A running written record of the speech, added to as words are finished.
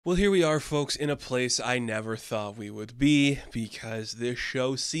Well, here we are, folks, in a place I never thought we would be, because this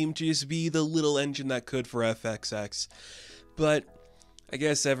show seemed to just be the little engine that could for FXX. But I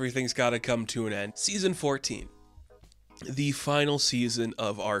guess everything's gotta come to an end. Season 14, the final season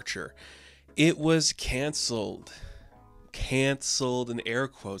of Archer. It was canceled. Canceled in air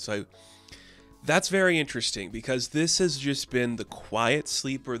quotes. That's very interesting, because this has just been the quiet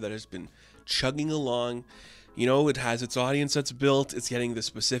sleeper that has been chugging along. You know, it has its audience that's built, it's getting the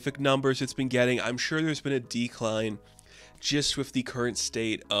specific numbers it's been getting. I'm sure there's been a decline just with the current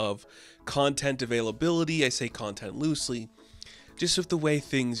state of content availability. I say content loosely. Just with the way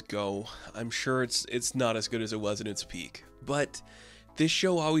things go, I'm sure it's not as good as it was in its peak. But this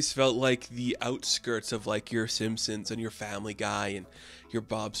show always felt like the outskirts of like your Simpsons and your Family Guy and your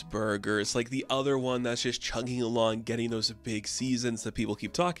Bob's Burgers, like the other one that's just chugging along, getting those big seasons that people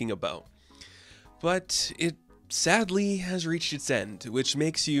keep talking about. But it sadly has reached its end, which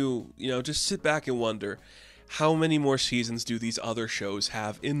makes you, just sit back and wonder, how many more seasons do these other shows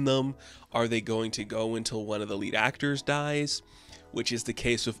have in them? Are they going to go until one of the lead actors dies? Which is the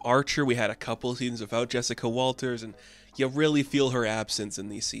case with Archer. We had a couple seasons without Jessica Walters, and you really feel her absence in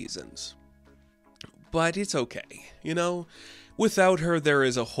these seasons. But it's okay, Without her, there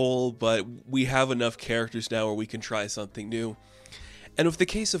is a hole, but we have enough characters now where we can try something new. And with the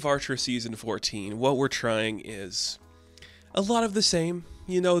case of Archer Season 14, what we're trying is a lot of the same.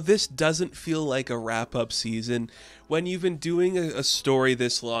 This doesn't feel like a wrap-up season. When you've been doing a story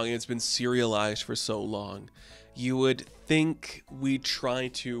this long and it's been serialized for so long, you would think we'd try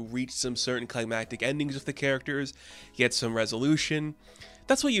to reach some certain climactic endings with the characters, get some resolution.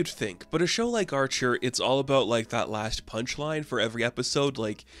 That's what you'd think. But a show like Archer, it's all about like that last punchline for every episode.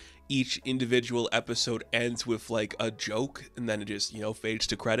 Like, each individual episode ends with like a joke and then it just, fades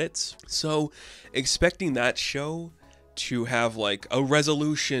to credits. So expecting that show to have like a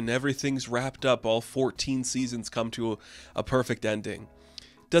resolution, everything's wrapped up, all 14 seasons come to a perfect ending,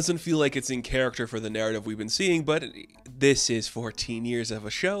 doesn't feel like it's in character for the narrative we've been seeing. But this is 14 years of a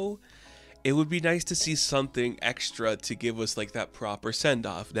show. It would be nice to see something extra to give us like that proper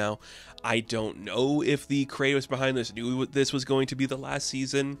send-off. Now, I don't know if the creators behind this knew this was going to be the last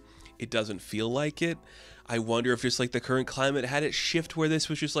season. It doesn't feel like it. I wonder if just like the current climate had it shift where this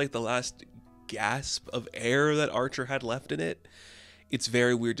was just like the last gasp of air that Archer had left in it. It's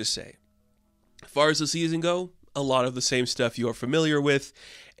very weird to say. As far as the season go, a lot of the same stuff you are familiar with.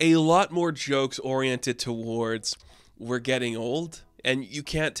 A lot more jokes oriented towards we're getting old. And you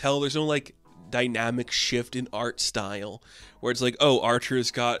can't tell, there's no like dynamic shift in art style where it's like, oh,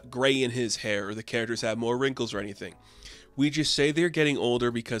 Archer's got gray in his hair or the characters have more wrinkles or anything. We just say they're getting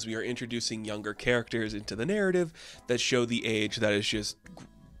older because we are introducing younger characters into the narrative that show the age that is just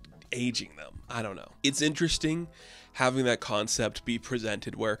aging them. I don't know. It's interesting having that concept be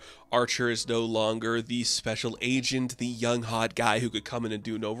presented where Archer is no longer the special agent, the young hot guy who could come in and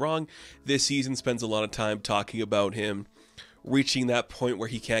do no wrong. This season spends a lot of time talking about him reaching that point where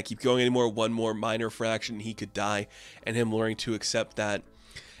he can't keep going anymore, one more minor fraction he could die, and him learning to accept that.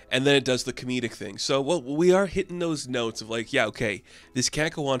 And then it does the comedic thing. So, we are hitting those notes of like, yeah, okay, this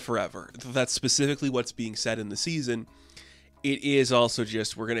can't go on forever. That's specifically what's being said in the season. It is also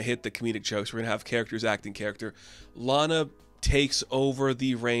just, we're going to hit the comedic jokes. We're going to have characters acting character. Lana takes over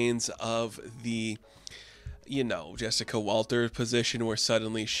the reins of the, Jessica Walter position where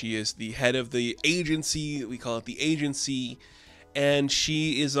suddenly she is the head of the agency. We call it the agency. And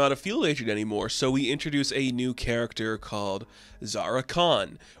she is not a field agent anymore, so we introduce a new character called Zara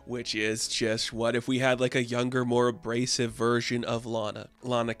Khan, which is just what if we had like a younger, more abrasive version of Lana.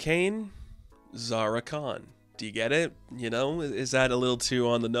 Lana Kane, Zara Khan. Do you get it? Is that a little too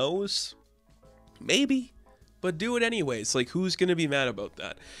on the nose? Maybe, but do it anyways. Like, who's gonna be mad about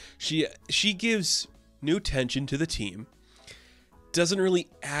that? She gives new tension to the team. Doesn't really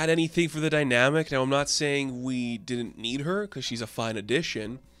add anything for the dynamic. Now, I'm not saying we didn't need her, because she's a fine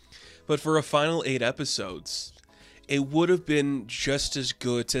addition, but for a final 8 episodes, it would have been just as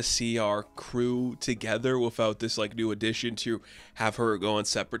good to see our crew together without this like new addition to have her go on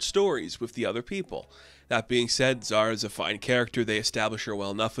separate stories with the other people. That being said, Zara's a fine character. They establish her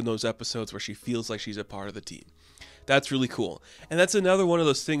well enough in those episodes where she feels like she's a part of the team. That's really cool. And that's another one of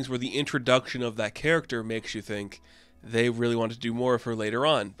those things where the introduction of that character makes you think they really want to do more of her later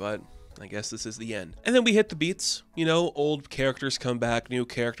on, but I guess this is the end. And then we hit the beats. Old characters come back, new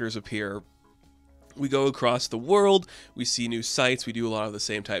characters appear. We go across the world, we see new sites, we do a lot of the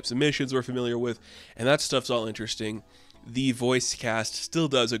same types of missions we're familiar with, and that stuff's all interesting. The voice cast still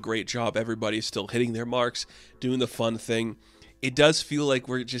does a great job. Everybody's still hitting their marks, doing the fun thing. it does feel like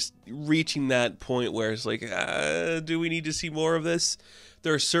we're just reaching that point where it's like, do we need to see more of this?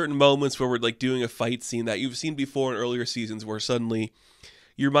 There are certain moments where we're like doing a fight scene that you've seen before in earlier seasons where suddenly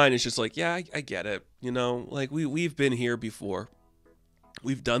your mind is just like, yeah, I get it. You know, like we've been here before.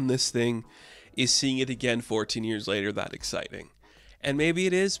 We've done this thing. Is seeing it again 14 years later that exciting? And maybe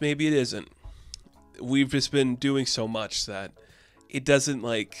it is, maybe it isn't. We've just been doing so much that it doesn't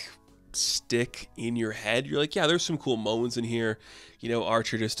like stick in your head. You're like, yeah, there's some cool moments in here. You know,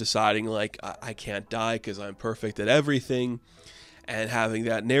 Archer just deciding like, I can't die because I'm perfect at everything. And having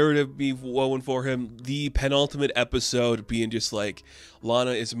that narrative be woven for him. The penultimate episode being just like,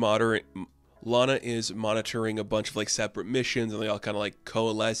 Lana is monitoring a bunch of like separate missions, and they all kind of like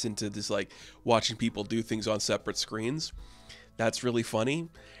coalesce into this like watching people do things on separate screens. That's really funny.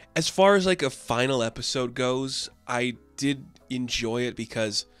 As far as like a final episode goes, I did enjoy it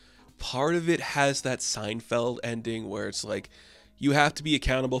because part of it has that Seinfeld ending where it's like you have to be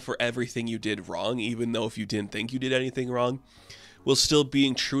accountable for everything you did wrong, even though if you didn't think you did anything wrong, while still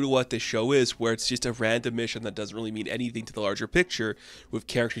being true to what this show is, where it's just a random mission that doesn't really mean anything to the larger picture with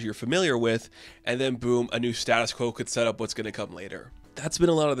characters you're familiar with, and then boom, a new status quo could set up what's going to come later. That's been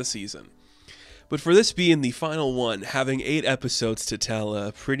a lot of the season. But for this being the final one, having 8 episodes to tell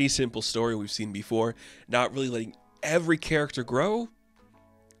a pretty simple story we've seen before, not really letting every character grow,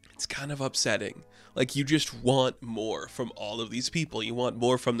 it's kind of upsetting. Like, you just want more from all of these people. You want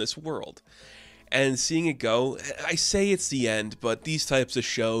more from this world. And seeing it go, I say it's the end, but these types of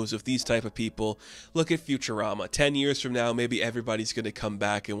shows, of these type of people, look at Futurama. 10 years from now, maybe everybody's going to come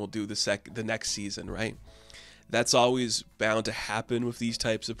back and we'll do the next season, right? That's always bound to happen with these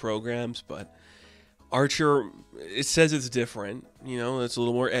types of programs, but Archer, it says it's different, you know, it's a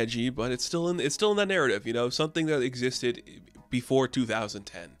little more edgy, but it's still in that narrative, you know, something that existed before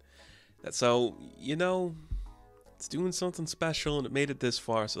 2010. That's how, you know, it's doing something special, and it made it this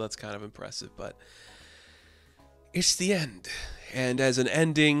far, so that's kind of impressive, but it's the end. And as an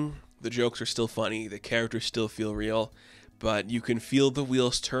ending, the jokes are still funny, the characters still feel real, but you can feel the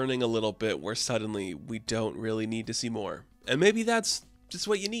wheels turning a little bit where suddenly we don't really need to see more. And maybe that's just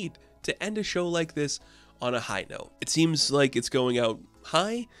what you need to end a show like this on a high note. It seems like it's going out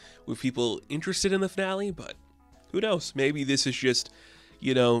high with people interested in the finale, but who knows? Maybe this is just,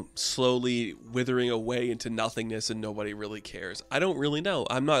 you know, slowly withering away into nothingness and nobody really cares. I don't really know.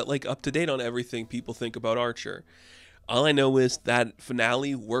 I'm not like up to date on everything people think about Archer. All I know is that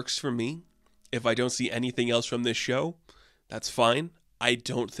finale works for me. If I don't see anything else from this show, that's fine. I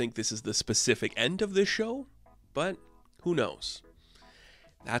don't think this is the specific end of this show, but who knows?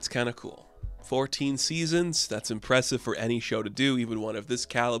 That's kind of cool. 14 seasons, that's impressive for any show to do, even one of this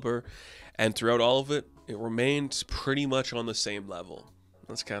caliber. And throughout all of it, it remained pretty much on the same level.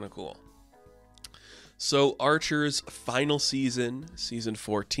 That's kind of cool. So Archer's final season, season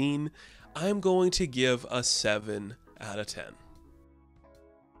 14, I'm going to give a 7 out of 10.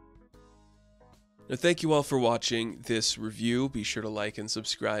 Now, thank you all for watching this review. Be sure to like and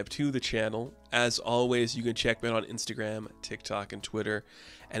subscribe to the channel. As always, you can check me out on Instagram, TikTok, and Twitter.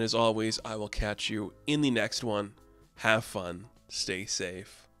 And as always, I will catch you in the next one. Have fun. Stay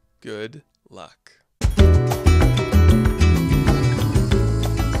safe. Good luck.